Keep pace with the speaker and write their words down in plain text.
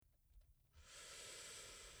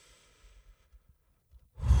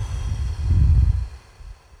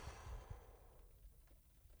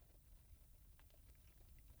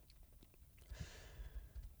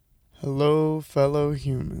Hello, fellow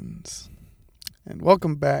humans, and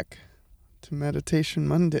welcome back to Meditation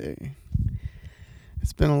Monday.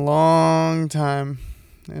 It's been a long time,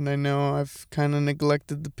 and I know I've kind of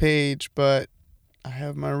neglected the page, but I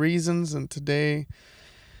have my reasons, and today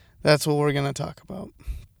that's what we're going to talk about.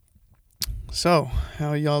 So,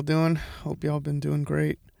 how y'all doing? Hope y'all been doing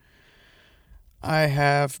great. I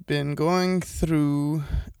have been going through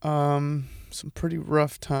some pretty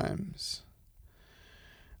rough times.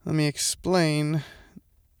 Let me explain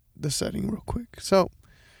the setting real quick. So,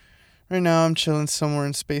 right now I'm chilling somewhere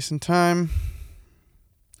in space and time.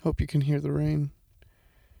 Hope you can hear the rain.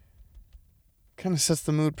 Kind of sets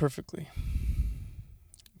the mood perfectly,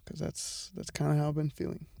 because that's kind of how I've been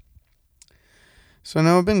feeling. So I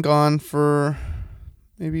know I've been gone for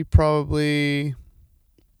maybe probably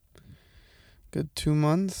good 2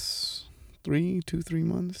 months, 3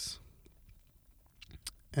 months,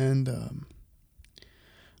 and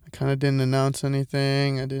I kind of didn't announce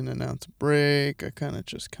anything. I didn't announce a break. I kind of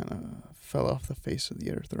fell off the face of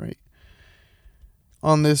the earth, right?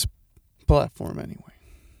 On this platform, anyway.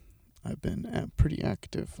 I've been pretty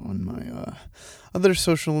active on my other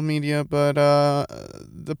social media, but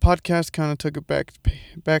the podcast kind of took a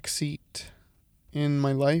back seat in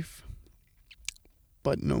my life.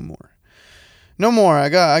 But no more. No more. I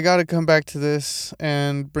got to come back to this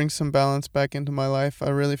and bring some balance back into my life. I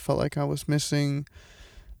really felt like I was missing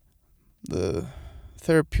the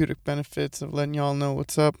therapeutic benefits of letting y'all know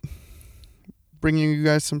what's up, bringing you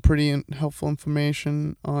guys some pretty helpful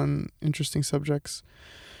information on interesting subjects.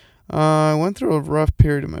 I went through a rough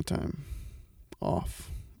period of my time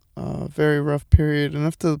off. Very rough period,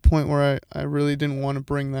 enough to the point where I really didn't want to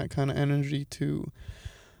bring that kind of energy to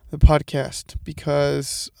the podcast,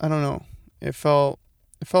 because I don't know, it felt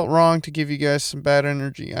wrong to give you guys some bad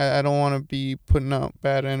energy. I don't want to be putting out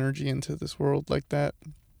bad energy into this world like that.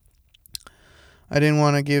 I didn't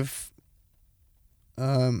want to give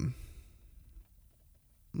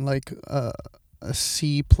like a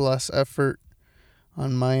C plus effort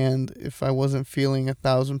on my end if I wasn't feeling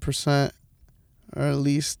 1,000%, or at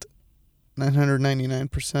least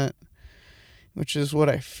 999%, which is what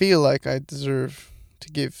I feel like I deserve to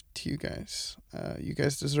give to you guys. You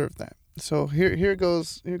guys deserve that. So here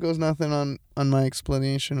goes nothing on my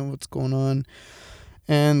explanation of what's going on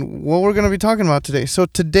and what we're gonna be talking about today. So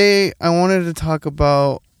today I wanted to talk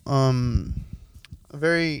about a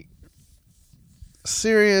very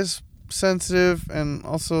serious, sensitive, and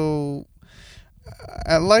also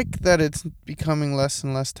I like that it's becoming less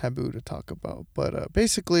and less taboo to talk about. But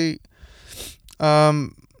basically,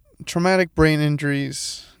 traumatic brain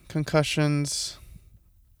injuries, concussions,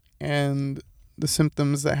 and the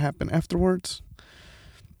symptoms that happen afterwards.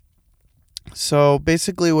 So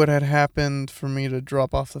basically what had happened for me to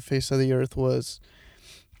drop off the face of the earth was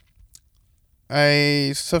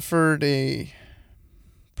I suffered a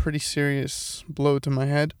pretty serious blow to my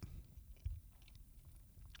head.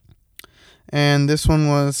 And this one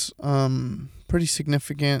was pretty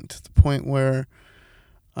significant to the point where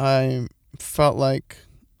I felt like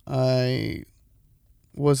I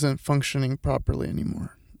wasn't functioning properly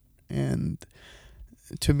anymore. And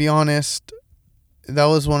to be honest, that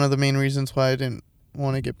was one of the main reasons why I didn't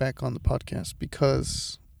want to get back on the podcast,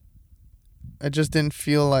 because I just didn't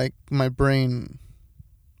feel like my brain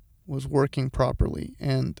was working properly.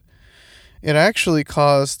 And it actually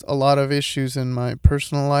caused a lot of issues in my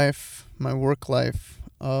personal life, my work life.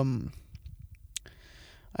 I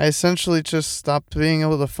essentially just stopped being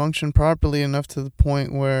able to function properly enough to the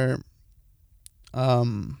point where I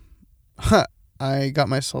got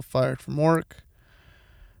myself fired from work,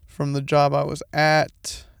 from the job I was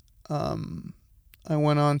at. I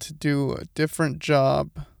went on to do a different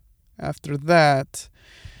job after that,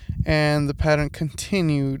 and the pattern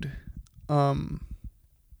continued. I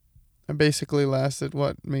basically lasted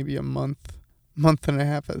maybe a month and a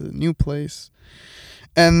half at the new place,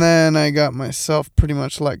 and then I got myself pretty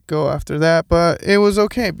much let go after that. But it was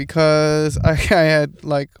okay, because I had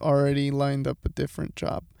already lined up a different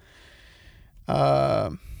job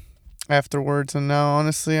afterwards, and now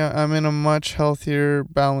honestly I'm in a much healthier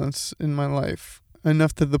balance in my life,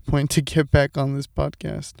 enough to the point to get back on this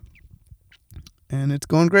podcast, and it's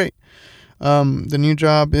going great. The new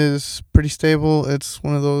job is pretty stable. It's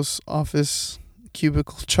one of those office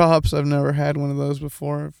cubicle jobs. I've never had one of those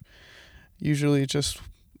before. I've usually just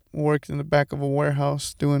worked in the back of a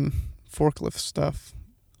warehouse doing forklift stuff.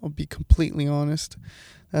 I'll be completely honest.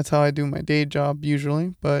 That's how I do my day job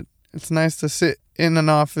usually, but it's nice to sit in an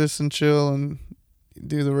office and chill and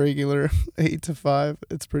do the regular 8 to 5.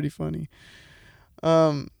 It's pretty funny.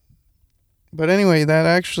 But anyway, that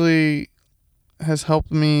actually has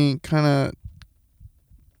helped me kind of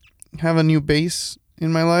have a new base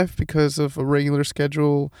in my life because of a regular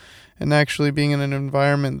schedule and actually being in an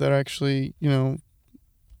environment that actually,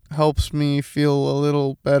 helps me feel a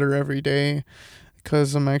little better every day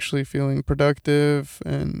because I'm actually feeling productive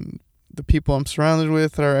and the people I'm surrounded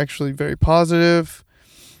with are actually very positive.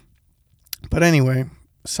 But anyway,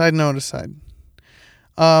 side note aside.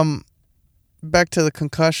 Back to the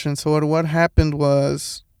concussion. So what happened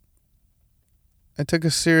was I took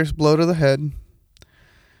a serious blow to the head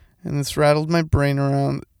and this rattled my brain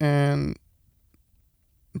around, and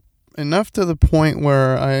enough to the point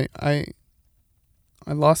where I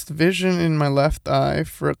lost vision in my left eye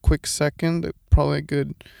for a quick second, probably a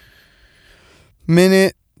good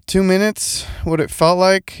minute, 2 minutes. What it felt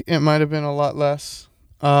like, it might have been a lot less,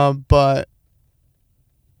 but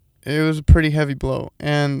it was a pretty heavy blow.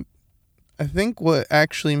 And I think what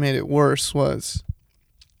actually made it worse was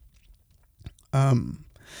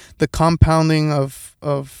the compounding of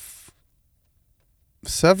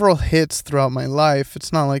several hits throughout my life.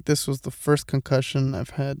 It's not like this was the first concussion. I've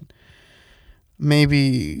had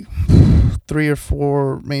maybe 3 or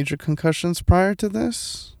 4 major concussions prior to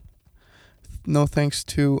this. No thanks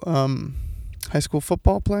to high school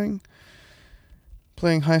football playing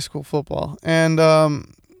high school football and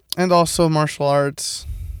also martial arts.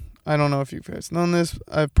 I don't know if you guys known this.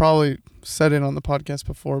 I've probably said it on the podcast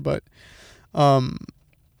before, but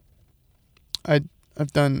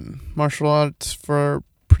I've done martial arts for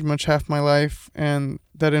pretty much half my life, and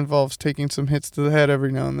that involves taking some hits to the head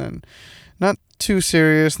every now and then. Not too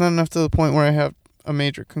serious, not enough to the point where I have a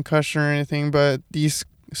major concussion or anything, but these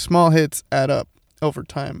small hits add up over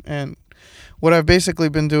time. And what I've basically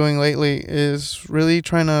been doing lately is really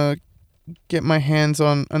trying to get my hands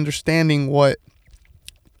on understanding what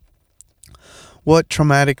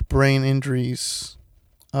traumatic brain injuries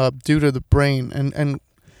do to the brain, and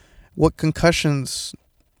what concussions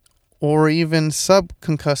or even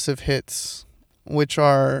subconcussive hits, which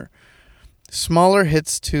are smaller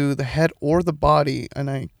hits to the head or the body. And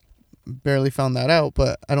I barely found that out,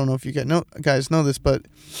 but I don't know if you guys know this, but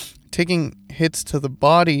taking hits to the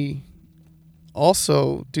body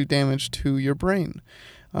also do damage to your brain.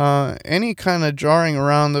 Any kind of jarring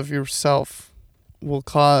around of yourself will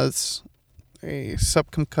cause a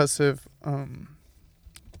subconcussive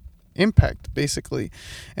impact, basically.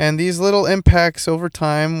 And these little impacts over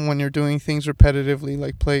time, when you're doing things repetitively,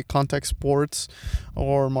 like play contact sports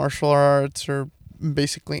or martial arts or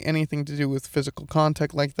basically anything to do with physical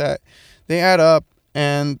contact like that, they add up.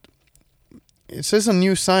 And this is a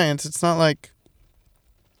new science. It's not like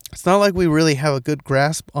we really have a good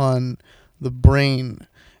grasp on the brain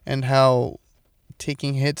and how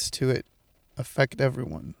taking hits to it affect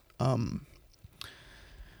everyone.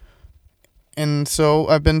 And so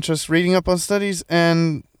I've been just reading up on studies,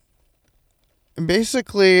 and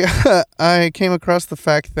basically I came across the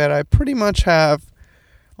fact that I pretty much have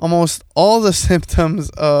almost all the symptoms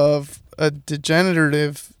of a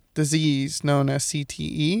degenerative disease known as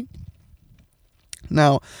CTE.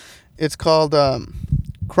 Now, it's called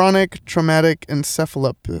chronic traumatic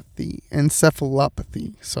encephalopathy.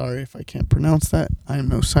 Sorry if I can't pronounce that. I am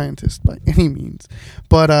no scientist by any means.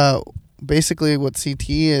 But basically what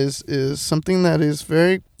CTE is something that is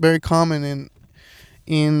very, very common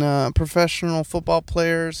in professional football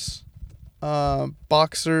players,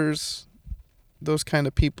 boxers, those kind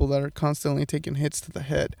of people that are constantly taking hits to the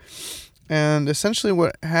head. And essentially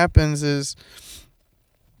what happens is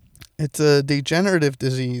it's a degenerative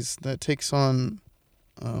disease that takes on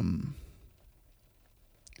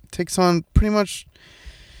pretty much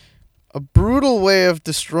a brutal way of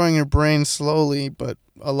destroying your brain slowly, but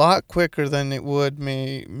a lot quicker than it would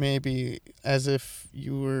maybe as if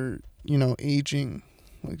you were, aging.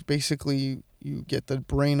 Like basically you get the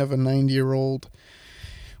brain of a 90-year-old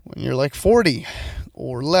when you're like 40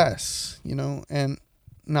 or less, and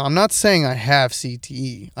now I'm not saying I have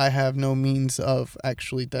CTE. I have no means of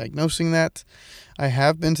actually diagnosing that. I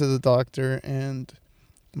have been to the doctor, and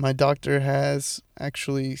my doctor has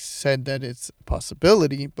actually said that it's a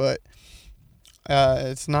possibility, but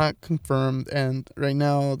it's not confirmed, and right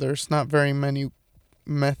now there's not very many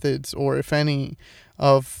methods, or if any,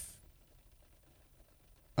 of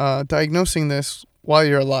diagnosing this while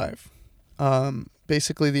you're alive.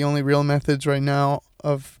 Basically, the only real methods right now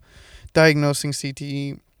of diagnosing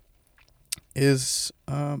CTE is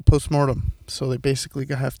post-mortem. So they basically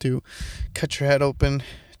have to cut your head open,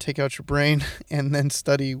 take out your brain, and then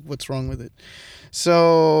study what's wrong with it.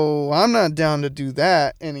 So I'm not down to do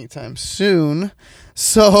that anytime soon.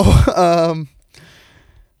 So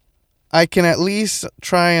I can at least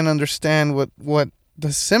try and understand what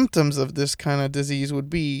the symptoms of this kind of disease would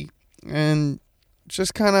be, and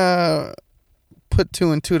just kind of put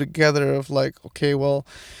two and two together of like, okay, well,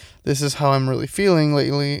 this is how I'm really feeling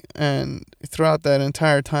lately. And throughout that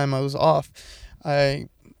entire time I was off, I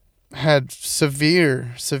had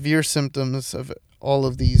severe symptoms of all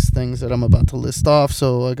of these things that I'm about to list off.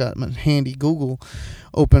 So I got my handy Google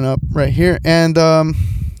open up right here, and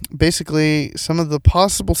basically some of the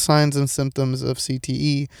possible signs and symptoms of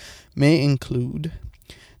CTE may include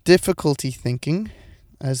difficulty thinking,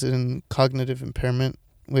 as in cognitive impairment,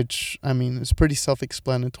 which I mean is pretty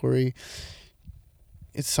self-explanatory.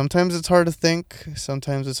 Sometimes it's hard to think.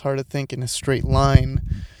 Sometimes it's hard to think in a straight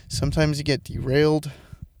line. Sometimes you get derailed.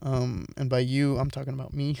 And by you, I'm talking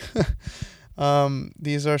about me.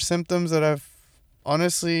 These are symptoms that I've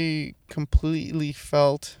honestly completely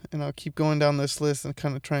felt, and I'll keep going down this list and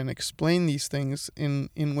kind of try and explain these things in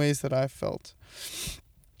ways that I've felt.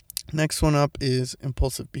 Next one up is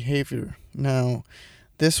impulsive behavior. Now,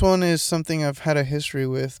 this one is something I've had a history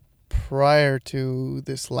with prior to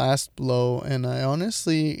this last blow, and I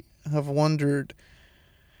honestly have wondered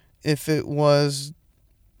if it was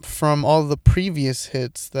from all the previous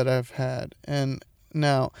hits that I've had. And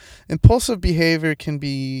now, impulsive behavior can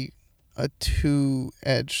be a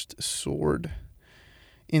two-edged sword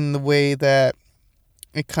in the way that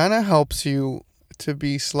it kind of helps you to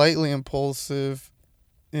be slightly impulsive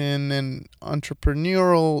in an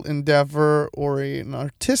entrepreneurial endeavor or an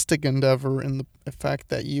artistic endeavor, in the fact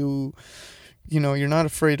that you're not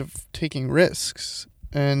afraid of taking risks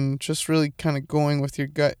and just really kind of going with your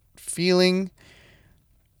gut feeling,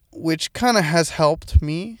 which kind of has helped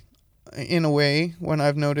me in a way when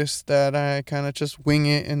I've noticed that I kind of just wing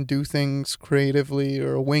it and do things creatively,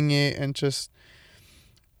 or wing it and just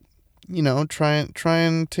try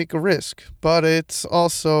and take a risk. But it's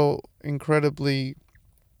also incredibly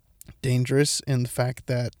dangerous in the fact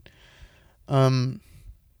that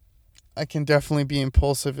I can definitely be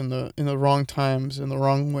impulsive in the wrong times, in the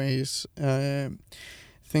wrong ways.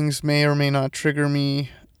 Things may or may not trigger me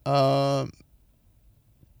to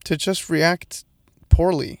just react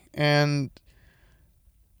poorly, and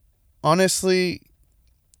honestly,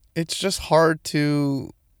 it's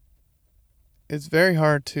very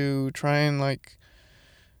hard to try and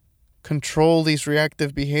control these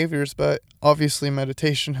reactive behaviors. But obviously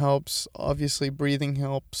meditation helps, obviously breathing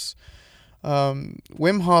helps.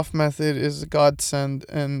 Wim Hof method is a godsend,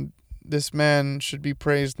 and this man should be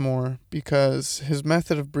praised more, because his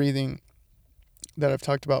method of breathing that I've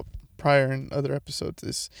talked about prior in other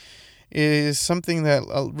episodes is something that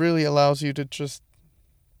really allows you to just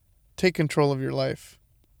take control of your life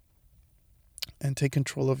and take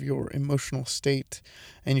control of your emotional state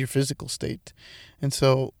and your physical state. And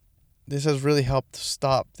so this has really helped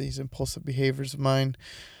stop these impulsive behaviors of mine.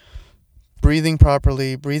 Breathing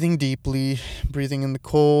properly, breathing deeply, breathing in the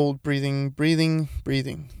cold, breathing. Breathing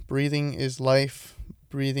is life.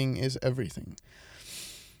 Breathing is everything.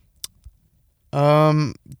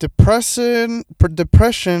 Depression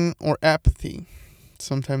or apathy.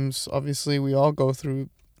 Sometimes, obviously, we all go through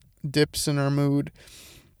dips in our mood,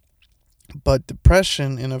 but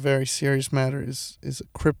depression, in a very serious matter, is a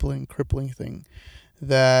crippling thing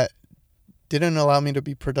that didn't allow me to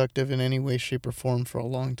be productive in any way, shape, or form for a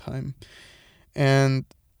long time. And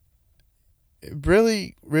it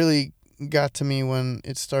really, really got to me when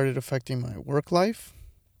it started affecting my work life.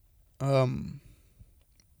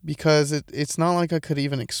 Because it's not like I could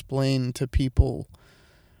even explain to people,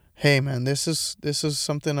 hey man, this is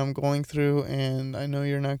something I'm going through, and I know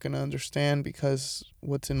you're not going to understand because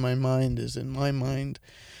what's in my mind is in my mind.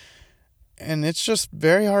 And it's just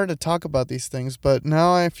very hard to talk about these things. But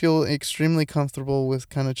now I feel extremely comfortable with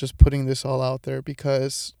kind of just putting this all out there,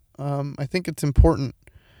 because I think it's important.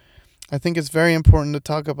 I think it's very important to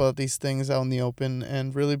talk about these things out in the open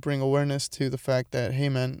and really bring awareness to the fact that, hey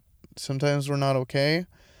man, sometimes we're not okay.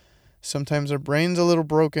 Sometimes our brain's a little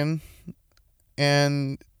broken,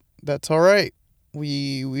 and that's all right.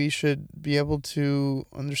 We should be able to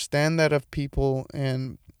understand that of people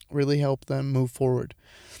and really help them move forward.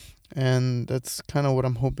 And that's kind of what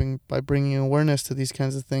I'm hoping by bringing awareness to these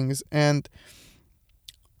kinds of things. And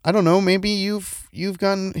I don't know, maybe you've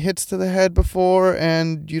gotten hits to the head before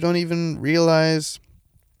and you don't even realize.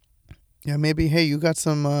 Yeah, maybe, hey, you got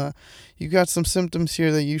some symptoms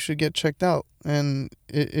here that you should get checked out, and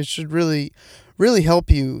it should really, really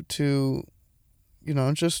help you to,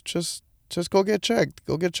 just go get checked,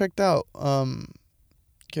 go get checked out.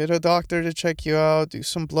 Get a doctor to check you out, do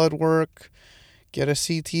some blood work, get a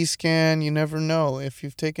CT scan. You never know if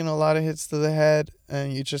you've taken a lot of hits to the head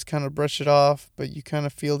and you just kind of brush it off, but you kind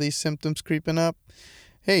of feel these symptoms creeping up.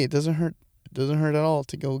 Hey, it doesn't hurt It doesn't hurt at all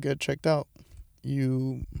to go get checked out.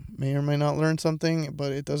 You may or may not learn something,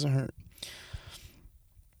 but it doesn't hurt.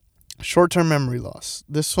 Short-term memory loss.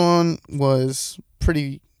 This one was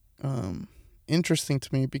pretty interesting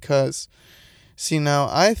to me because, see, now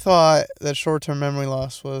I thought that short-term memory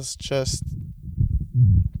loss was just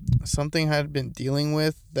something I had been dealing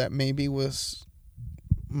with that maybe was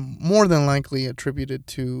more than likely attributed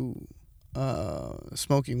to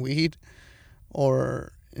smoking weed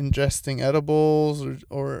or ingesting edibles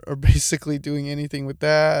or basically doing anything with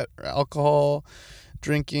that, or alcohol,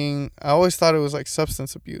 drinking. I always thought it was like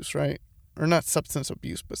substance abuse, right? Or not substance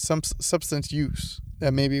abuse, but some substance use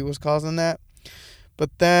that maybe was causing that.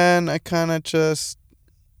 But then I kind of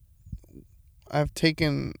I've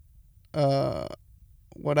taken,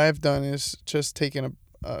 what I've done is just taken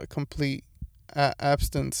a complete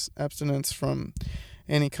abstinence from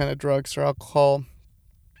any kind of drugs or alcohol,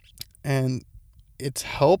 and it's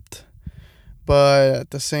helped, but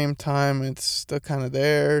at the same time it's still kind of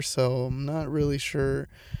there, so I'm not really sure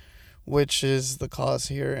which is the cause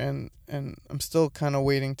here, and I'm still kind of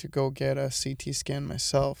waiting to go get a CT scan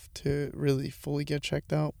myself to really fully get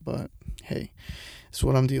checked out, but hey, it's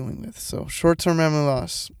what I'm dealing with. So short-term memory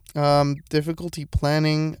loss, difficulty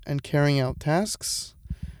planning and carrying out tasks,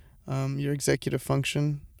 your executive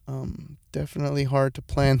function, definitely hard to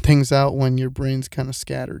plan things out when your brain's kind of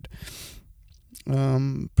scattered.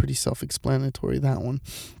 Pretty self-explanatory, that one.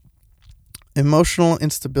 Emotional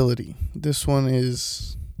instability. This one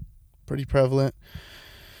is pretty prevalent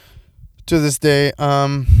to this day.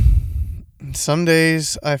 Some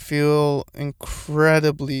days I feel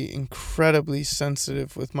incredibly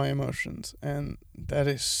sensitive with my emotions, and that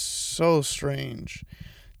is so strange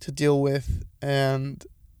to deal with, and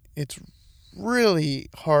it's really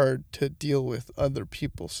hard to deal with other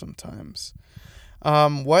people sometimes.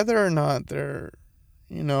 Whether or not they're,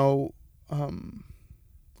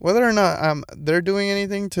 whether or not they're doing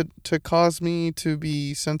anything to cause me to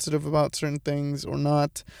be sensitive about certain things or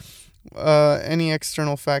not, any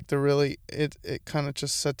external factor really, it kind of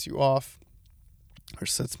just sets you off, or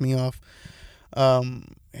sets me off.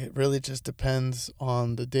 It really just depends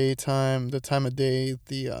on the daytime, the time of day,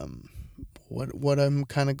 the what I'm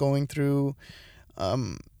kind of going through.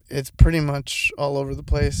 It's pretty much all over the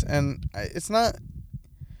place, and it's not.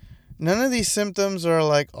 None of these symptoms are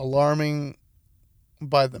like alarming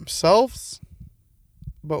by themselves,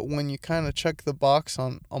 but when you kind of check the box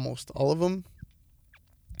on almost all of them,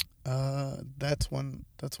 that's when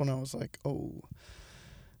I was like, oh,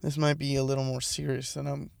 this might be a little more serious than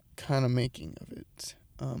I'm kind of making of it.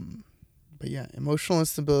 But yeah, emotional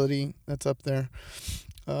instability, that's up there.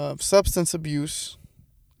 Substance abuse.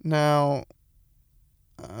 Now,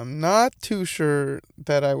 I'm not too sure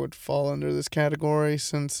that I would fall under this category,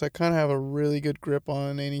 since I kind of have a really good grip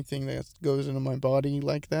on anything that goes into my body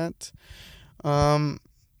like that. I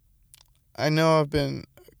know I've been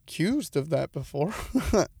accused of that before.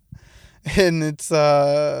 And it's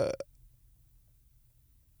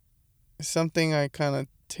something I kind of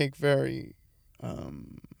take very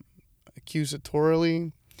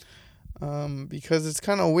accusatorily, because it's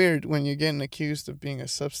kind of weird when you're getting accused of being a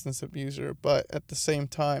substance abuser, but at the same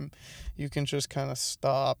time, you can just kind of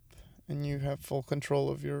stop and you have full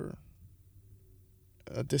control of your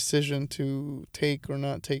decision to take or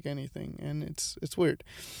not take anything, and it's weird.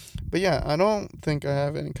 But yeah, I don't think I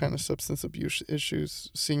have any kind of substance abuse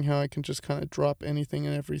issues, seeing how I can just kind of drop anything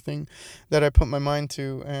and everything that I put my mind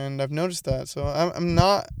to, and I've noticed that. So I'm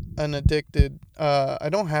not an addicted. I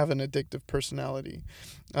don't have an addictive personality.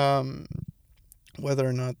 Whether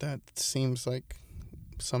or not that seems like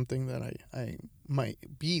something that I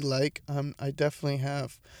might be like, I definitely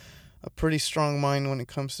have a pretty strong mind when it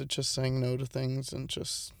comes to just saying no to things and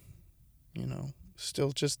just,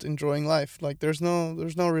 still just enjoying life. Like there's no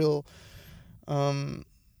real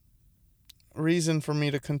reason for me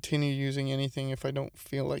to continue using anything if I don't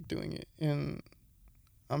feel like doing it. And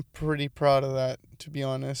I'm pretty proud of that, to be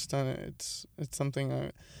honest. And it's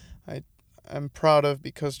something I'm proud of,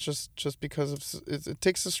 because just because of it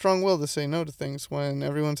takes a strong will to say no to things when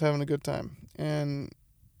everyone's having a good time. And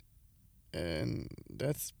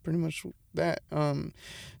that's pretty much that.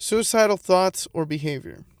 Suicidal thoughts or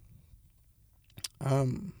behavior.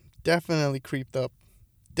 Definitely creeped up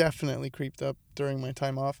during my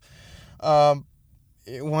time off.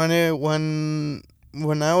 When I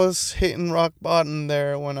was hitting rock bottom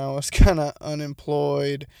there, when I was kind of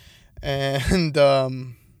unemployed and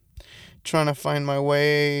trying to find my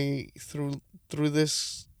way through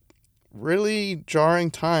this really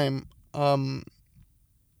jarring time,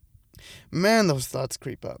 man, those thoughts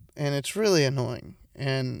creep up, and it's really annoying.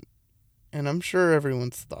 And I'm sure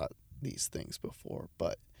everyone's thought these things before,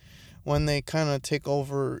 but when they kind of take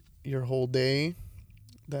over your whole day,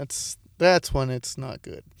 that's when it's not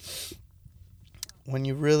good. When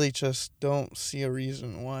you really just don't see a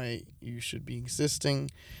reason why you should be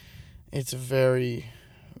existing, it's very,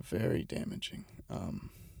 very damaging.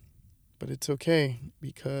 But it's okay,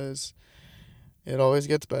 because it always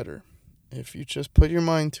gets better. If you just put your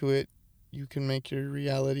mind to it, you can make your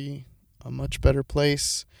reality a much better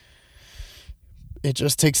place. It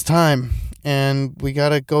just takes time, and we got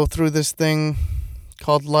to go through this thing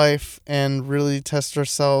called life and really test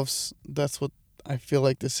ourselves. That's what I feel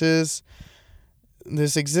like this is.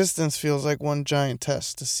 This existence feels like one giant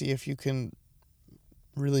test to see if you can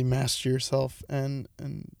really master yourself, and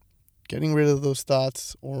getting rid of those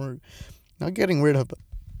thoughts, or not getting rid of them,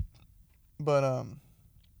 but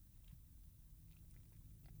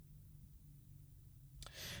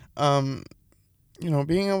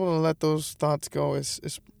being able to let those thoughts go is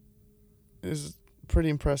pretty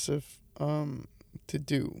impressive to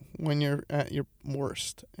do when you're at your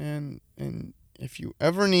worst. And if you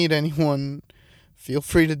ever need anyone, feel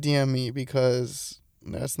free to DM me, because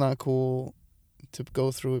that's not cool to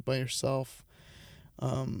go through it by yourself.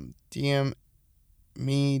 DM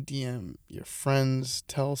me, DM your friends,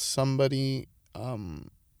 tell somebody.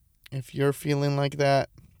 If you're feeling like that,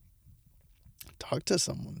 talk to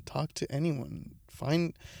someone, talk to anyone.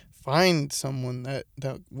 Find someone that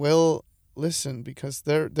will listen, because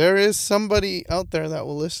there is somebody out there that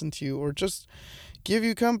will listen to you, or just give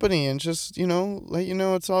you company, and just, let you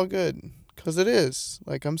know it's all good, because it is.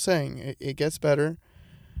 Like I'm saying, it gets better.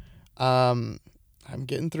 I'm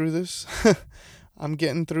getting through this. I'm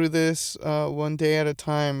getting through this one day at a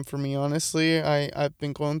time. For me, honestly, I've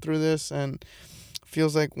been going through this, and it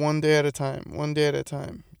feels like one day at a time. One day at a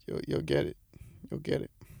time. You'll get it. You'll get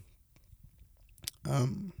it.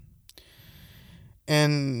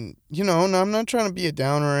 And no, I'm not trying to be a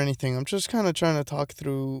downer or anything. I'm just kind of trying to talk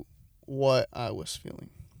through what I was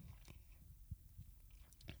feeling.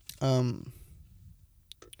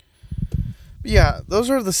 Yeah,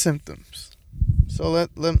 those are the symptoms. So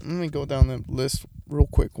let me go down the list real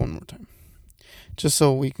quick one more time, just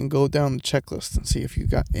so we can go down the checklist and see if you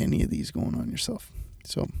got any of these going on yourself.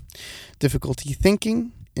 So, difficulty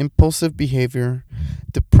thinking, impulsive behavior,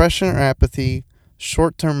 depression or apathy,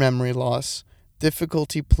 short-term memory loss,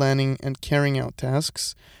 difficulty planning and carrying out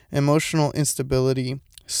tasks, emotional instability,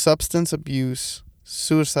 substance abuse,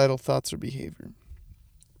 suicidal thoughts or behavior.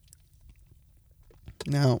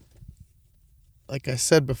 Now, like I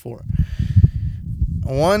said before,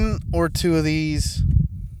 one or two of these,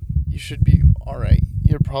 you should be all right.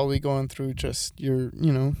 You're probably going through just your,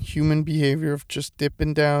 human behavior of just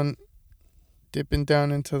dipping down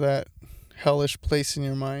into that hellish place in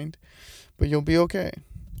your mind, but you'll be okay.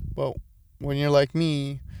 But when you're like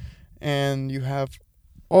me, and you have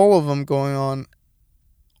all of them going on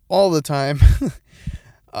all the time,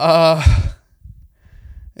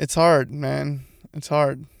 it's hard, man. It's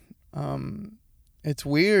hard. It's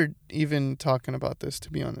weird even talking about this,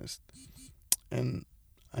 to be honest. And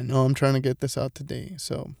I know I'm trying to get this out today,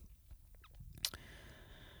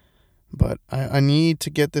 but I need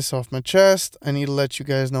to get this off my chest. I need to let you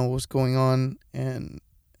guys know what's going on, and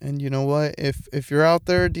you know what? If you're out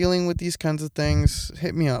there dealing with these kinds of things,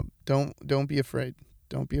 hit me up. Don't be afraid.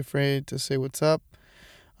 Don't be afraid to say what's up.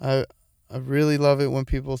 I really love it when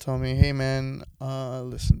people tell me, "Hey man,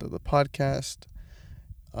 listen to the podcast.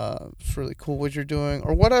 It's really cool what you're doing,"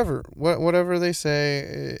 or whatever they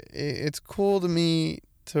say. It's cool to me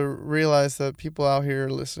to realize that people out here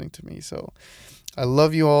are listening to me. So I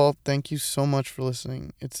love you all. Thank you so much for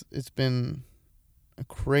listening. It's been a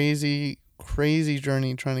crazy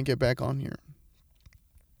journey trying to get back on here.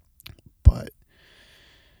 But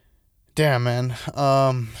damn, man,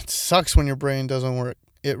 it sucks when your brain doesn't work.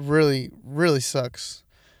 It really, really sucks.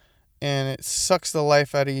 And it sucks the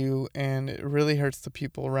life out of you, and it really hurts the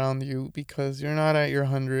people around you, because you're not at your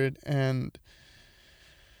 100. And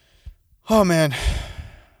oh man,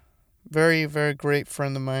 very, very great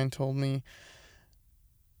friend of mine told me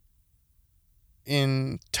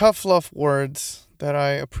in tough love words that I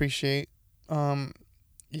appreciate,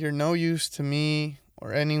 you're no use to me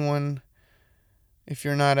or anyone if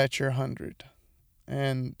you're not at your 100.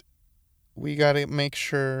 And we got to make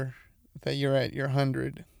sure that you're at your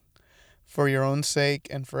 100 for your own sake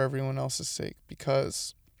and for everyone else's sake,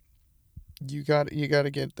 because you got to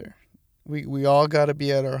get there. We all got to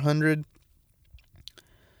be at our 100,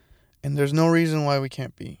 and there's no reason why we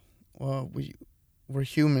can't be. Well, we're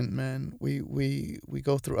human, man. We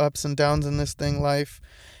go through ups and downs in this thing, life,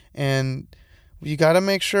 and you got to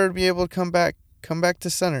make sure to be able to come back to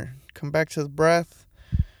center, come back to the breath,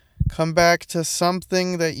 Come back to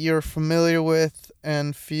something that you're familiar with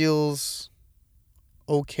and feels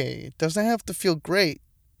okay. It doesn't have to feel great.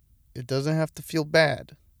 It doesn't have to feel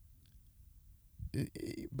bad.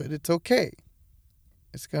 But it's okay.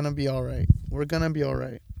 It's going to be all right. We're going to be all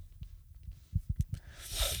right.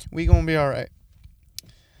 We going to be all right.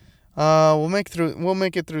 We'll make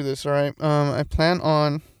it through this, all right? I plan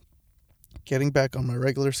on getting back on my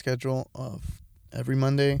regular schedule of every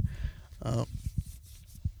Monday. I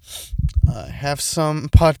have some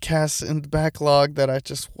podcasts in the backlog that I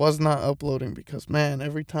just was not uploading because, man,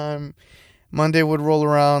 every time Monday would roll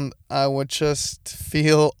around, I would just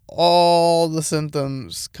feel all the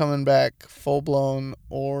symptoms coming back full blown,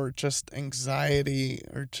 or just anxiety,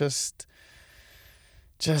 or just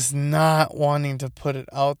not wanting to put it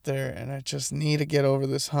out there. And I just need to get over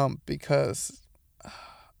this hump because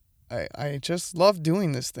I just love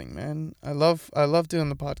doing this thing, man. I love doing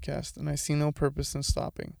the podcast, and I see no purpose in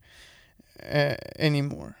stopping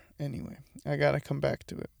anymore. Anyway, I gotta come back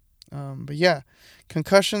to it. But yeah,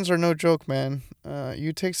 concussions are no joke, man.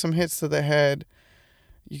 You take some hits to the head,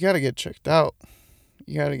 you gotta get checked out.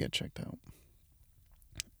 Yeah,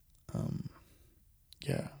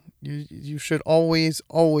 you should always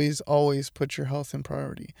put your health in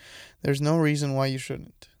priority. There's no reason why you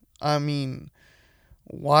shouldn't. I mean,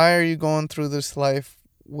 why are you going through this life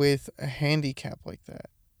with a handicap like that?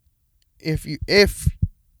 If you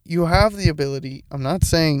have the ability, I'm not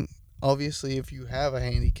saying obviously if you have a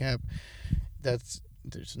handicap, there's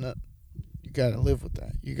not, you got to live with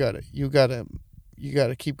that. You got to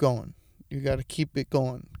keep going. You got to keep it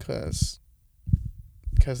going cuz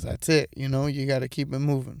that's it, you got to keep it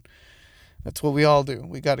moving. That's what we all do.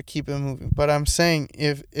 We got to keep it moving. But I'm saying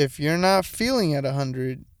if you're not feeling at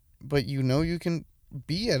 100, but you can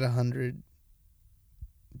be at 100,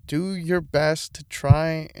 do your best to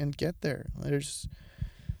try and get there.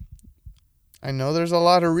 I know there's a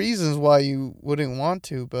lot of reasons why you wouldn't want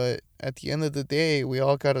to, but at the end of the day, we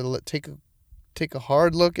all got to take a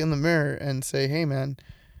hard look in the mirror and say, hey man,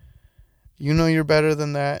 you're better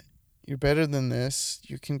than that. You're better than this.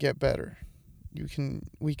 You can get better.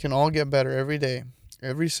 We can all get better every day.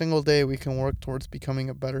 Every single day we can work towards becoming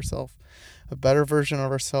a better self, a better version of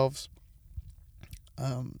ourselves.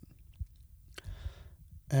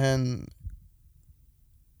 And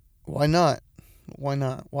why not? Why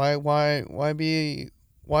not? Why be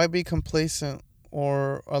complacent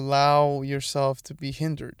or allow yourself to be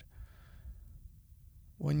hindered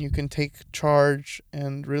when you can take charge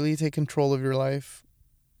and really take control of your life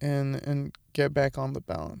and get back on the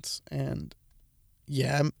balance? And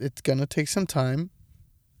yeah, it's going to take some time.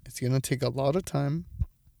 It's going to take a lot of time.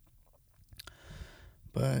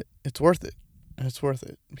 But it's worth it. It's worth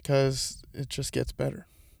it because it just gets better.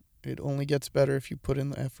 It only gets better if you put in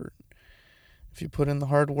the effort. If you put in the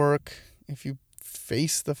hard work, if you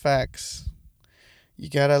face the facts, you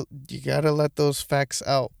gotta let those facts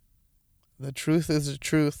out. The truth is the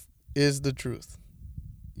truth is the truth.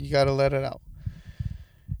 You gotta let it out.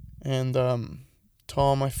 And to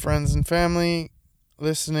all my friends and family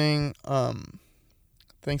listening,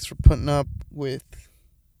 thanks for putting up with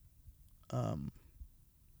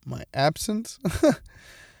my absence.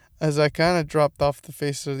 As I kind of dropped off the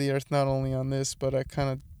face of the earth, not only on this, but I kind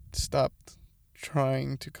of stopped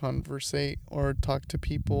trying to conversate or talk to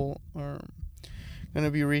people, or going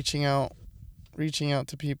to be reaching out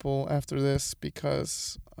to people after this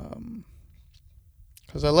because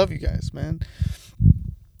I love you guys, man.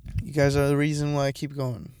 You guys are the reason why I keep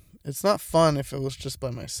going. It's not fun if it was just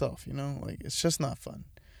by myself, like it's just not fun.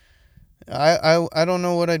 I don't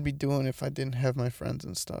know what I'd be doing if I didn't have my friends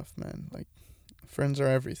and stuff, man. Like, friends are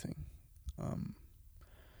everything.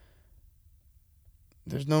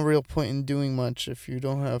 There's no real point in doing much if you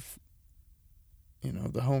don't have,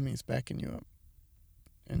 the homies backing you up,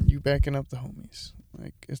 and you backing up the homies.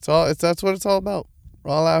 Like, that's what it's all about.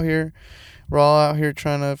 We're all out here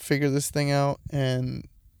trying to figure this thing out, and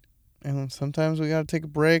sometimes we gotta take a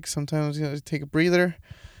break. Sometimes we gotta take a breather.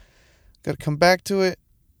 Gotta come back to it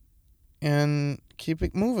and keep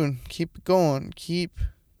it moving. Keep it going. Keep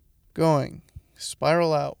going.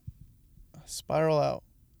 Spiral out.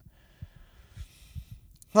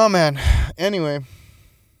 Oh man. Anyway.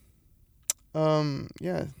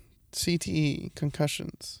 Yeah. CTE,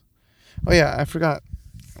 concussions. Oh yeah, I forgot.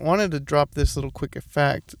 I wanted to drop this little quick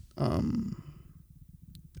fact.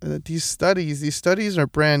 These studies are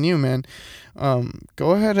brand new, man.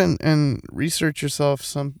 Go ahead and research yourself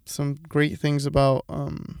some great things about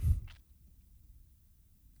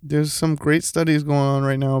there's some great studies going on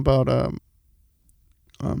right now about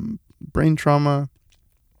brain trauma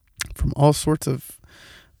from all sorts of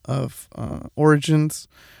origins,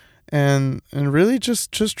 and really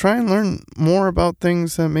just try and learn more about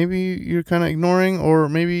things that maybe you're kind of ignoring, or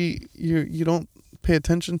maybe you don't pay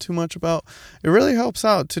attention too much about. It really helps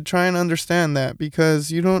out to try and understand that,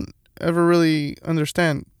 because you don't ever really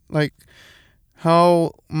understand like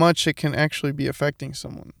how much it can actually be affecting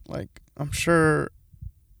someone. Like I'm sure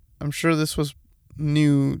this was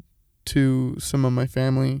new to some of my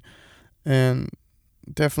family, and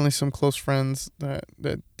definitely some close friends that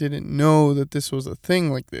didn't know that this was a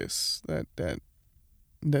thing like this, that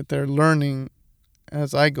they're learning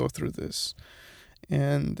as I go through this.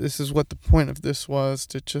 And this is what the point of this was,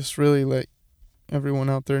 to just really let everyone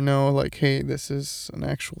out there know, like, hey, this is an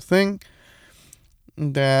actual thing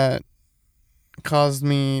that caused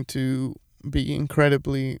me to be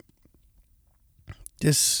incredibly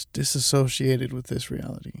disassociated with this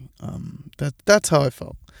reality. That's how I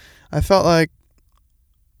felt. I felt like,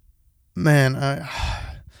 man,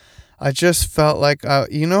 I just felt like,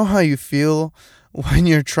 you know how you feel when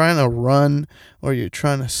you're trying to run or you're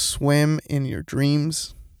trying to swim in your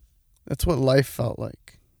dreams? That's what life felt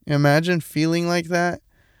like. Imagine feeling like that,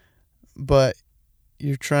 but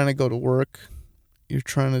you're trying to go to work, you're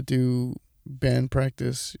trying to do band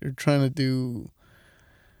practice, you're trying to do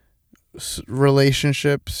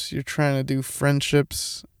relationships, you're trying to do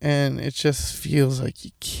friendships, and it just feels like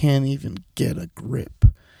you can't even get a grip.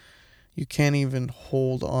 You can't even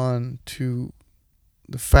hold on to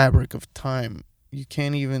the fabric of time. You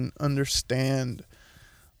can't even understand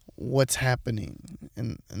what's happening.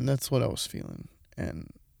 And that's what I was feeling. And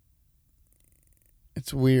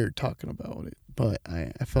it's weird talking about it, but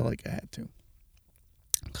I felt like I had to.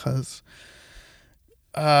 Because,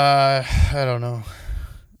 I don't know.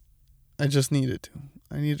 I just needed to.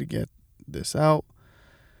 I need to get this out.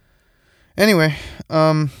 Anyway,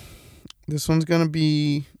 this one's going to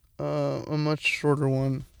be a much shorter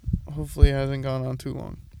one. Hopefully it hasn't gone on too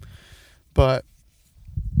long. But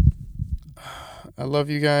I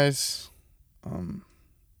love you guys.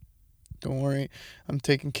 Don't worry. I'm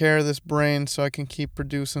taking care of this brain so I can keep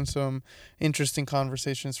producing some interesting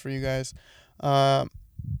conversations for you guys. I'm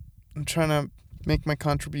trying to make my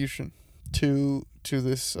contribution to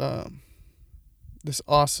this this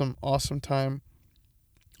awesome time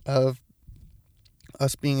of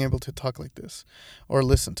us being able to talk like this, or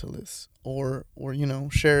listen to this, or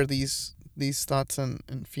share these thoughts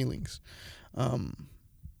and feelings. um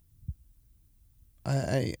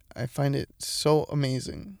I find it so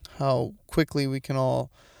amazing how quickly we can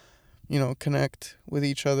all, connect with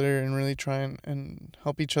each other and really try and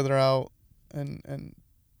help each other out, and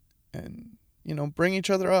bring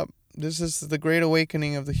each other up. This is the great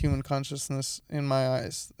awakening of the human consciousness in my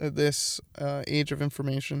eyes. This age of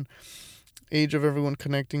information, age of everyone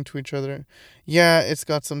connecting to each other. Yeah, it's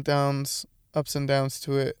got some ups and downs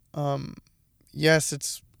to it. Yes,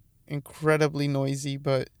 it's incredibly noisy,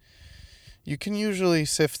 but you can usually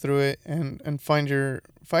sift through it and find your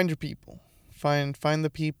people. Find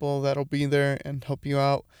the people that'll be there and help you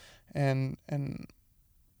out, and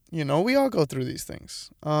we all go through these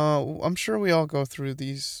things. I'm sure we all go through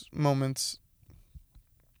these moments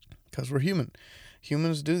because we're human.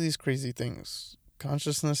 Humans do these crazy things.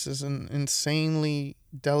 Consciousness is an insanely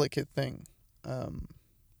delicate thing.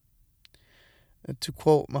 To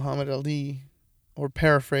quote Muhammad Ali, or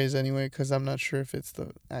paraphrase anyway, because I'm not sure if it's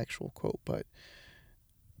the actual quote, but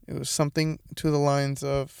it was something to the lines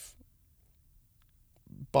of,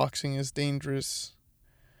 boxing is dangerous,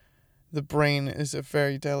 the brain is a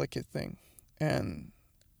very delicate thing, and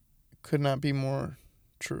could not be more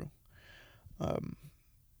true.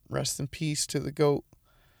 Rest in peace to the GOAT,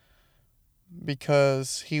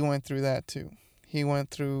 because he went through that too. He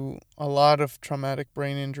went through a lot of traumatic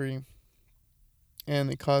brain injury,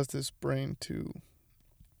 and it caused his brain to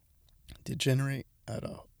degenerate at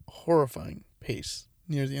a horrifying pace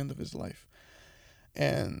near the end of his life.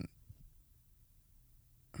 And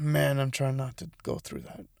man, I'm trying not to go through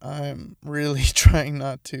that. I'm really trying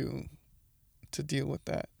not to deal with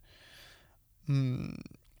that. I'm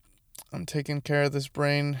taking care of this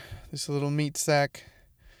brain, this little meat sack,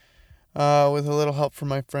 with a little help from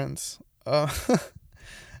my friends. For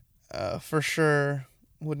sure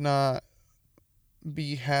would not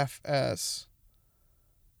be half as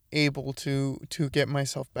able to get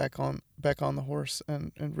myself back on the horse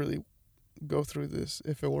and really go through this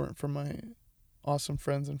if it weren't for my awesome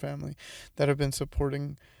friends and family that have been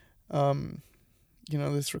supporting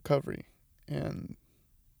this recovery. And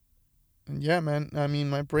yeah, man, I mean,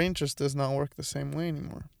 my brain just does not work the same way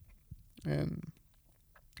anymore, and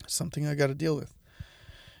it's something I got to deal with.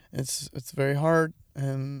 It's very hard,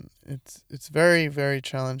 and it's very, very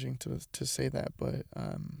challenging to say that, but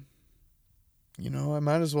I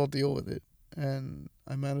might as well deal with it. And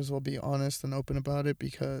I might as well be honest and open about it,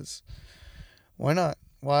 because why not?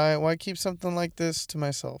 Why keep something like this to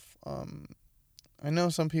myself? I know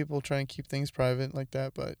some people try and keep things private like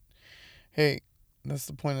that, but hey, that's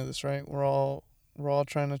the point of this, right? We're all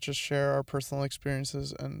trying to just share our personal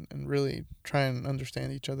experiences, and really try and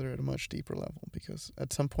understand each other at a much deeper level, because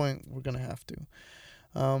at some point we're gonna have to.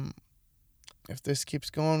 Um, if this keeps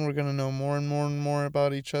going, we're gonna know more and more and more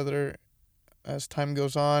about each other as time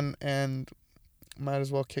goes on, and might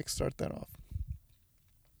as well kickstart that off.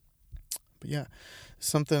 But yeah,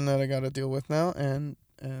 something that I got to deal with now, and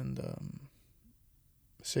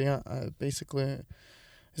so yeah, basically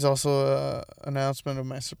is also a announcement of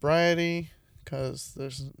my sobriety, because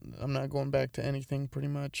I'm not going back to anything pretty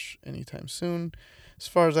much anytime soon, as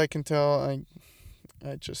far as I can tell. I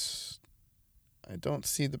don't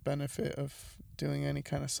see the benefit of doing any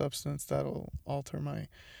kind of substance that'll alter my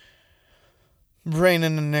brain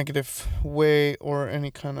in a negative way, or any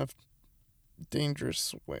kind of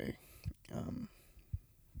dangerous way. Um,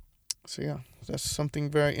 so yeah, that's something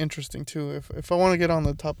very interesting too. If I want to get on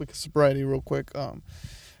the topic of sobriety real quick,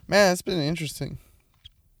 man, it's been interesting.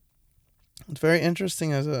 It's very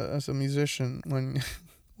interesting as a musician when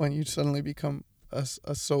when you suddenly become a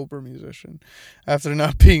sober musician after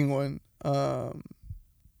not being one.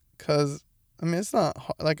 Cause I mean, it's not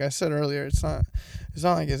like I said earlier. It's not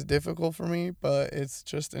like it's difficult for me, but it's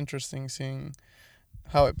just interesting seeing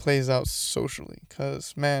how it plays out socially.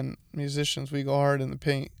 Cause man, musicians, we go hard in the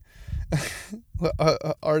paint.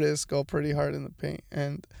 Artists go pretty hard in the paint,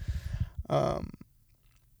 and um,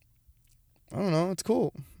 I don't know. It's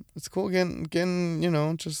cool. It's cool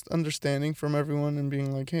getting just understanding from everyone, and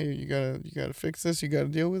being like, hey, you gotta fix this. You gotta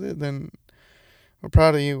deal with it. Then we're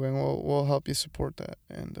proud of you, and we'll help you support that.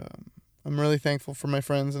 And I'm really thankful for my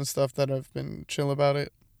friends and stuff that have been chill about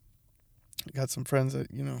it. I got some friends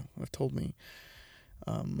that have told me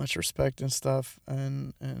much respect and stuff,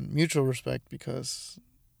 and mutual respect, because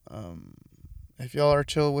um, if y'all are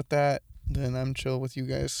chill with that, then I'm chill with you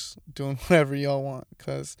guys doing whatever y'all want,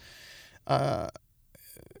 because uh,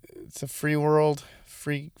 it's a free world,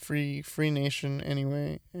 free nation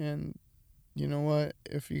anyway. And you know what?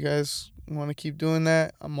 If you guys want to keep doing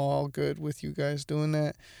that, I'm all good with you guys doing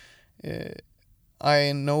that. Uh, I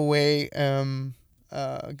in no way am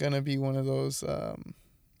gonna be one of those um,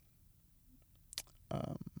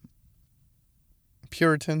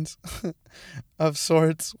 Puritans of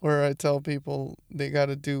sorts, where I tell people they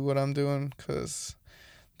gotta do what I'm doing, because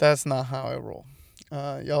that's not how I roll.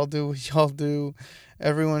 Y'all do what y'all do.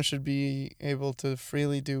 Everyone should be able to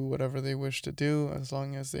freely do whatever they wish to do, as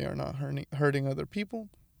long as they are not hurting other people.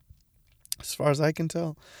 As far as I can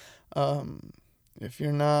tell, um, if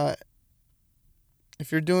you're not,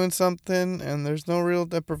 if you're doing something and there's no real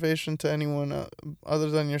deprivation to anyone other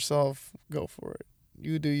than yourself, go for it.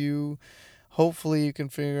 You do you. Hopefully, you can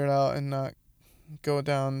figure it out and not go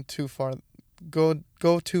down too far. Go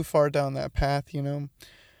too far down that path.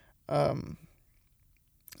 Um,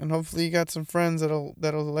 and hopefully you got some friends that'll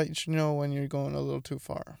let you know when you're going a little too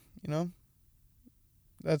far.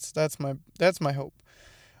 That's my hope.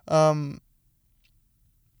 Um,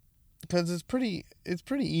 because it's pretty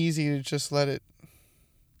easy to just let it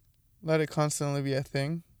constantly be a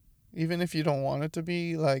thing, even if you don't want it to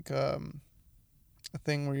be, like a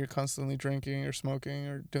thing where you're constantly drinking or smoking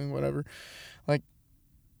or doing whatever. Like,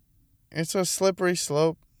 it's a slippery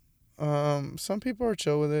slope. Some people are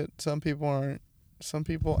chill with it. Some people aren't. Some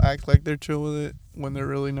people act like they're chill with it when they're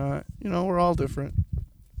really not. We're all different.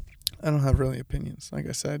 I don't have really opinions. Like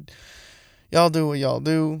I said, y'all do what y'all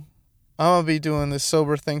do. I'm gonna be doing this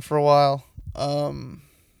sober thing for a while. Um,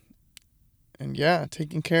 and yeah,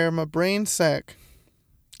 taking care of my brain sack,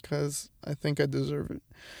 because I think I deserve it.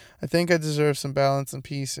 I think I deserve some balance and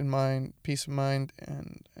peace of mind,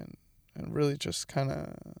 and really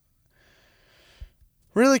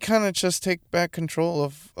kind of just take back control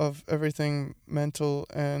of everything mental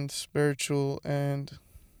and spiritual and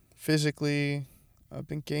physically. I've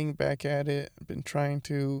been getting back at it. I've been trying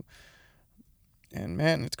to, and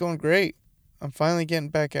man, it's going great. I'm finally getting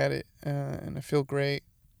back at it, and I feel great.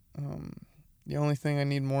 Um, the only thing I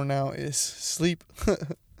need more now is sleep.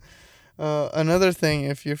 Another thing,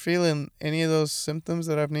 if you're feeling any of those symptoms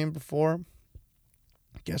that I've named before,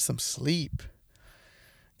 get some sleep.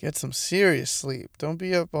 Get some serious sleep. Don't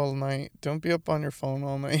be up all night. Don't be up on your phone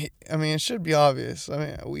all night. I mean, it should be obvious.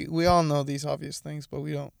 I mean, we all know these obvious things, but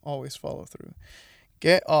we don't always follow through.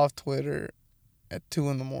 Get off Twitter at 2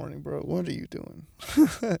 in the morning, bro. What are you doing?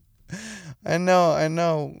 I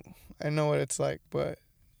know what it's like, but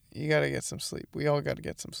you gotta get some sleep. We all gotta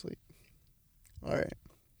get some sleep. All right.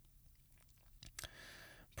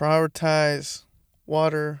 Prioritize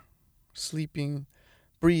water, sleeping,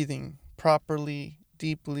 breathing properly,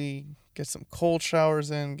 deeply. Get some cold showers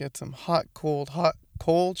in. Get some hot, cold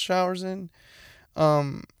showers in. I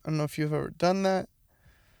don't know if you've ever done that.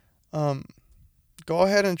 Um, Go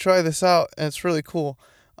ahead and try this out. It's really cool.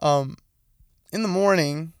 Um, in the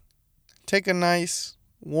morning, take a nice,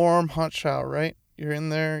 warm, hot shower, right? You're in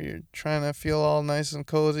there, you're trying to feel all nice and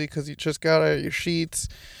cozy because you just got out of your sheets.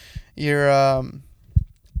 You're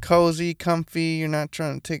cozy, comfy. You're not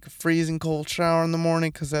trying to take a freezing cold shower in the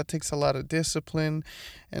morning because that takes a lot of discipline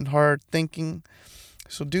and hard thinking.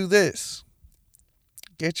 So do this.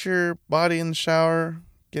 Get your body in the shower,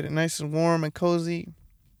 get it nice and warm and cozy.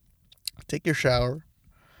 Take your shower.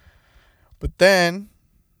 But then,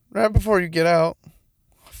 right before you get out,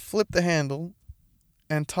 flip the handle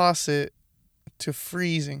and toss it to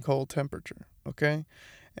freezing cold temperature, okay?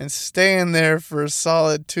 And stay in there for a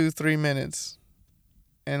solid 2-3 minutes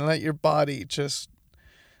and let your body just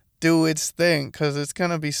do its thing, because it's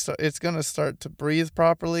gonna start to breathe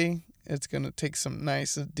properly. It's gonna take some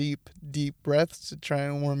nice deep breaths to try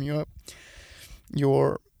and warm you up.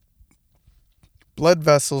 Your blood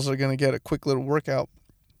vessels are gonna get a quick little workout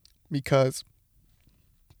because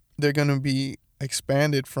they're gonna be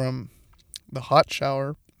expanded from the hot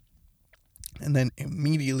shower and then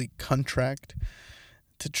immediately contract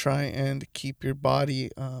to try and keep your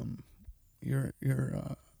body, your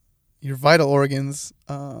vital organs,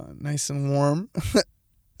 nice and warm.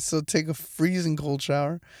 So take a freezing cold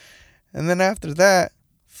shower, and then after that,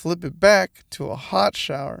 flip it back to a hot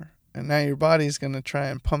shower, and now your body's gonna try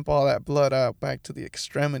and pump all that blood out back to the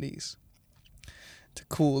extremities to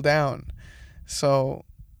cool down. So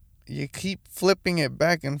you keep flipping it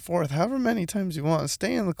back and forth however many times you want.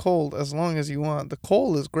 Stay in the cold as long as you want. The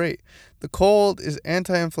cold is great. The cold is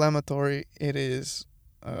anti-inflammatory. It is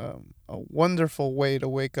a wonderful way to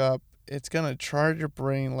wake up. It's going to charge your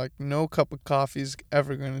brain like no cup of coffee is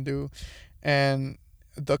ever going to do. And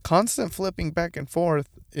the constant flipping back and forth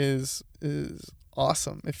is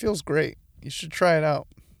awesome. It feels great. You should try it out.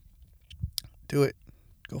 Do it.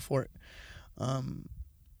 Go for it.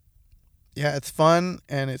 Yeah, it's fun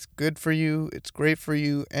and it's good for you. It's great for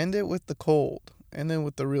you. End it with the cold. End it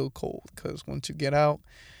with the real cold, because once you get out,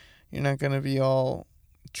 you're not going to be all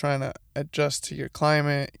trying to adjust to your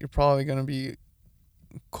climate. You're probably going to be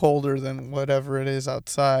colder than whatever it is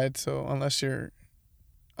outside. So unless you're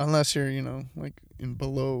like in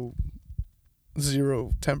below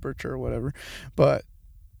zero temperature or whatever. But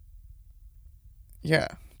yeah,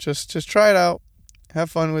 just try it out. Have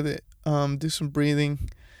fun with it. Do some breathing.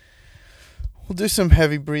 We'll do some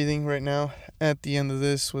heavy breathing right now at the end of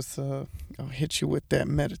this with I'll hit you with that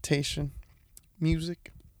meditation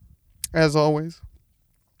music as always.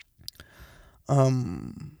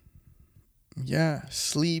 Yeah,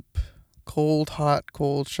 sleep, hot,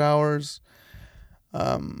 cold showers,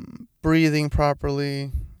 breathing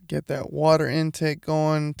properly, get that water intake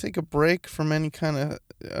going, take a break from any kind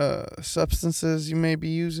of substances you may be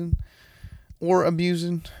using or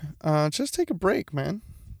abusing. Just take a break, man.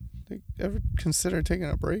 Ever consider taking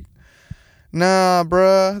a break? Nah,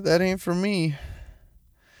 bruh, that ain't for me.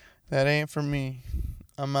 That ain't for me.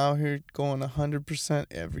 I'm out here going 100%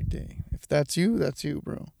 every day. If that's you,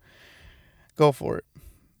 bro. Go for it.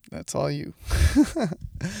 That's all you.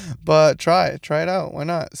 But try it out. Why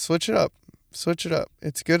not? Switch it up.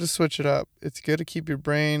 It's good to switch it up. It's good to keep your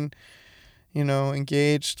brain,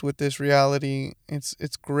 engaged with this reality.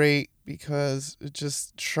 It's great because it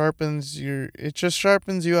just sharpens you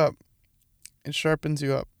up. It sharpens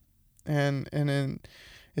you up. And then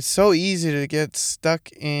it's so easy to get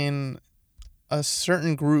stuck in a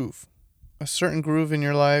certain groove in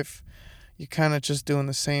your life. You're kind of just doing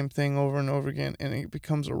the same thing over and over again, and it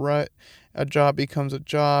becomes a rut. A job becomes a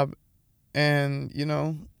job, and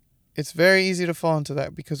it's very easy to fall into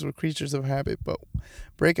that because we're creatures of habit. But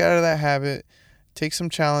break out of that habit, take some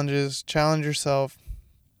challenges, challenge yourself,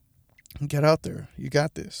 and get out there. You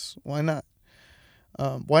got this. Why not?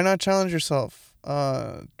 Why not challenge yourself?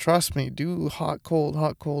 Trust me, do hot,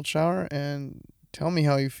 cold shower and tell me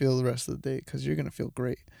how you feel the rest of the day, because you're going to feel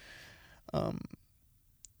great.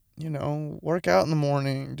 Work out in the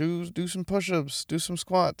morning, do some push-ups, do some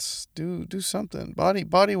squats, do something.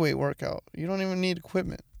 Body weight workout. You don't even need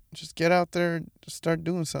equipment. Just get out there, just start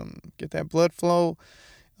doing something. Get that blood flow.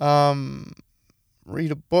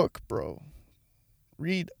 Read a book, bro.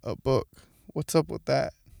 Read a book. What's up with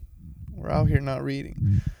that? We're out here not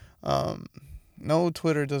reading. No,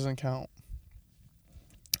 Twitter doesn't count.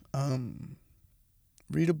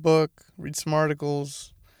 Read a book, read some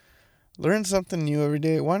articles, learn something new every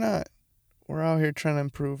day. Why not? We're out here trying to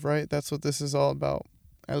improve, right? That's what this is all about.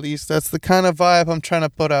 At least that's the kind of vibe I'm trying to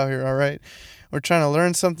put out here, all right? We're trying to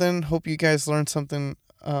learn something. Hope you guys learned something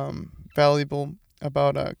valuable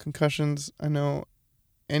about concussions. I know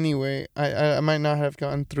anyway, I might not have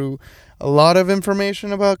gotten through a lot of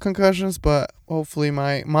information about concussions, but hopefully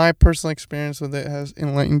my personal experience with it has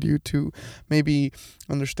enlightened you to maybe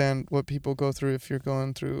understand what people go through if you're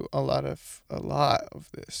going through a lot of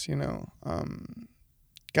this, you know.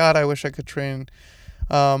 God, I wish I could train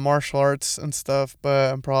martial arts and stuff,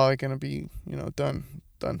 but I'm probably gonna be, you know, done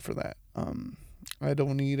for that. I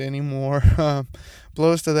don't need any more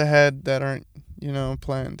blows to the head that aren't, you know,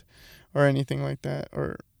 planned or anything like that,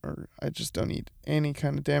 or I just don't need any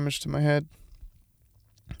kind of damage to my head.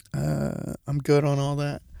 I'm good on all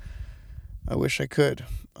that. I wish I could.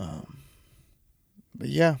 But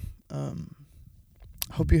yeah, I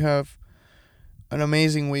hope you have an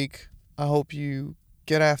amazing week. I hope you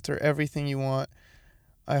get after everything you want.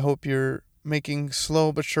 I hope you're making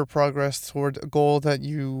slow but sure progress toward a goal that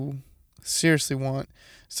you seriously want.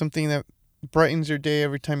 Something that brightens your day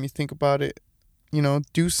every time you think about it. You know,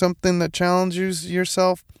 do something that challenges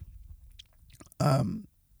yourself. I'm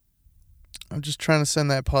just trying to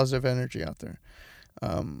send that positive energy out there.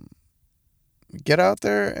 Get out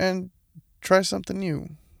there and try something new.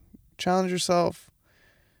 Challenge yourself.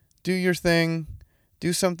 Do your thing.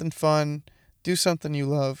 Do something fun. Do something you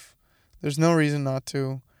love. There's no reason not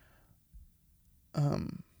to.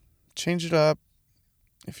 Change it up.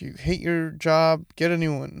 If you hate your job, get a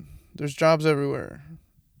new one. There's jobs everywhere.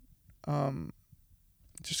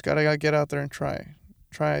 Just gotta get out there and try.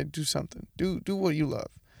 Do something. Do what you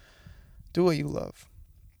love. Do what you love.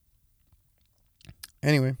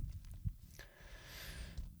 Anyway.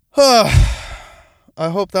 I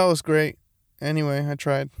hope that was great. Anyway, I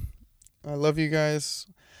tried. I love you guys.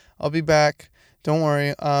 I'll be back. Don't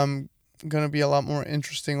worry. I'm gonna be a lot more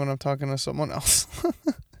interesting when I'm talking to someone else.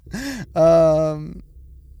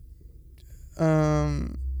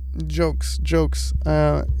 Jokes.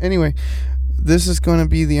 Anyway, this is going to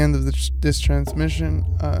be the end of this transmission.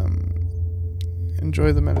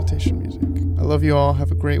 Enjoy the meditation music. I love you all.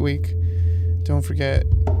 Have a great week. Don't forget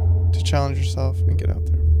to challenge yourself and get out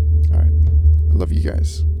there. All right. I love you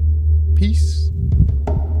guys. Peace.